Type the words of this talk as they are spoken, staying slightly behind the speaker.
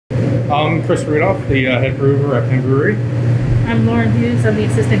I'm Chris Rudolph, the head brewer at Penn Brewery. I'm Lauren Hughes. I'm the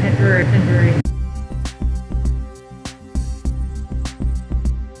assistant head brewer at Penn Brewery.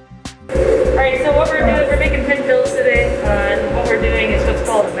 Alright, so what we're doing, we're making pin pills today. And what we're doing is what's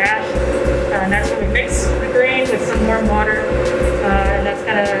called a mash. And that's when we mix the grain with some warm water. And that's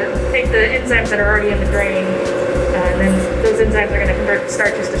going to take the enzymes that are already in the grain. And then those enzymes are going to convert the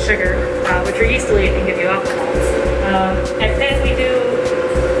starches to sugar, which are yeast elate and give you alcohol. At Penn, we do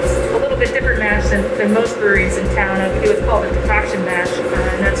a little bit different mash than most breweries in town. We do what's called a decoction mash,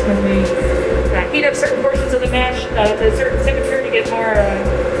 and that's when we heat up certain portions of the mash to a certain temperature to get more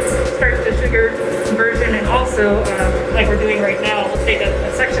starch to sugar conversion, and also, like we're doing right now, we'll take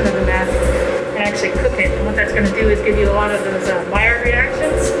a section of the mash and actually cook it. And what that's going to do is give you a lot of those Maillard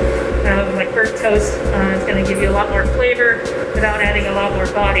reactions, like burnt toast. It's going to give you a lot more flavor without adding a lot more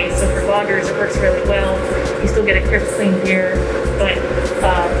body. So for loggers, it works really well. You still get a crisp, clean beer, but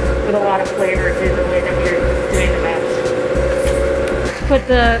with a lot of flavor to the way that you're doing the mash. Put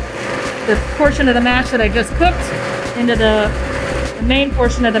the portion of the mash that I just cooked into the main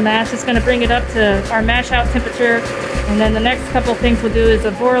portion of the mash. It's going to bring it up to our mash out temperature, and then the next couple things we'll do is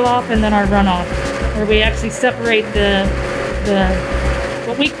a boil off and then our runoff, where we actually separate the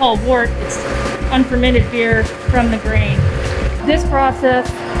what we call wort. It's unfermented beer from the grain. This process,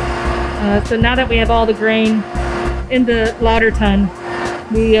 so now that we have all the grain in the lauter tun,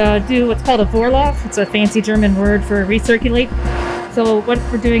 we do what's called a Vorlauf. It's a fancy German word for recirculate. So what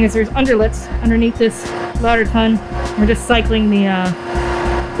we're doing is there's underlets underneath this lauter tun. We're just cycling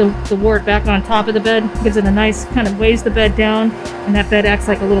the wort back on top of the bed. Gives it a nice kind of weighs the bed down, and that bed acts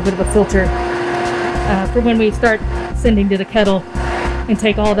like a little bit of a filter for when we start sending to the kettle and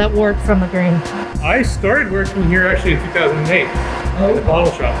take all that wort from the grain. I started working here actually in 2008 in the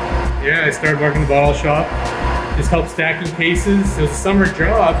bottle shop. Yeah, I started working in the bottle shop. Just helped stacking cases. It was a summer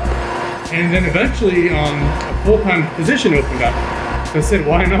job, and then eventually a full-time position opened up. So I said,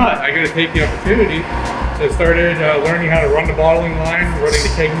 why not? I got to take the opportunity. So I started learning how to run the bottling line, running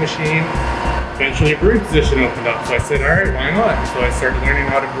the kegging machine. Eventually a brew position opened up. So I said, all right, why not? So I started learning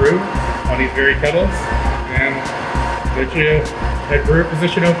how to brew on these very kettles, and eventually a head brewer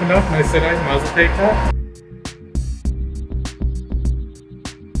position opened up, and I said I might as well take that.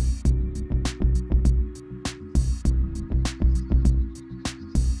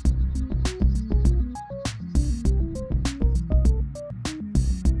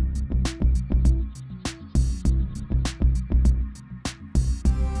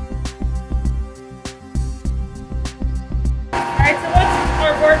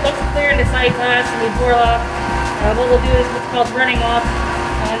 Looks clear in the side glass, and we boil off. What we'll do is what's called running off.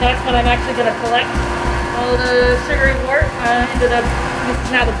 That's when I'm actually going to collect all the sugary wort into this is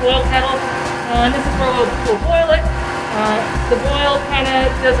now the boil kettle. And this is where we'll boil it. The boil kind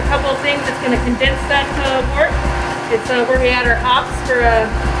of does a couple of things. It's going to condense that wort. It's where we add our hops for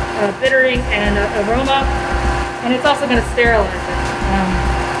bittering and aroma. And it's also going to sterilize it.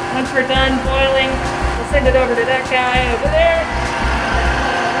 Once we're done boiling, we'll send it over to that guy over there.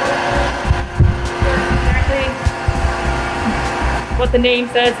 What the name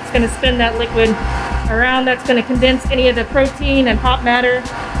says, it's going to spin that liquid around. That's going to condense any of the protein and hop matter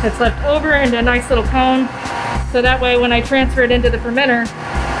that's left over into a nice little cone. So that way when I transfer it into the fermenter,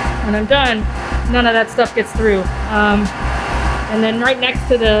 when I'm done, none of that stuff gets through. And then right next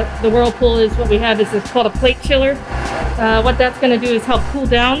to the whirlpool is what we have is called a plate chiller. What that's going to do is help cool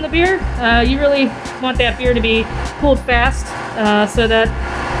down the beer. You really want that beer to be cooled fast so that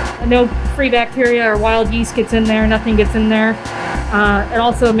no free bacteria or wild yeast gets in there, nothing gets in there. It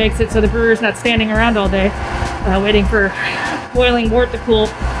also makes it so the brewer's not standing around all day waiting for boiling wort to cool.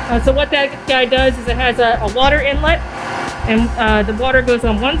 So what that guy does is it has a water inlet, and the water goes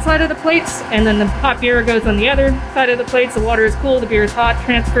on one side of the plates, and then the hot beer goes on the other side of the plates. The water is cool, the beer is hot,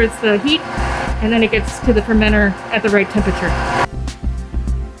 transfers the heat, and then it gets to the fermenter at the right temperature.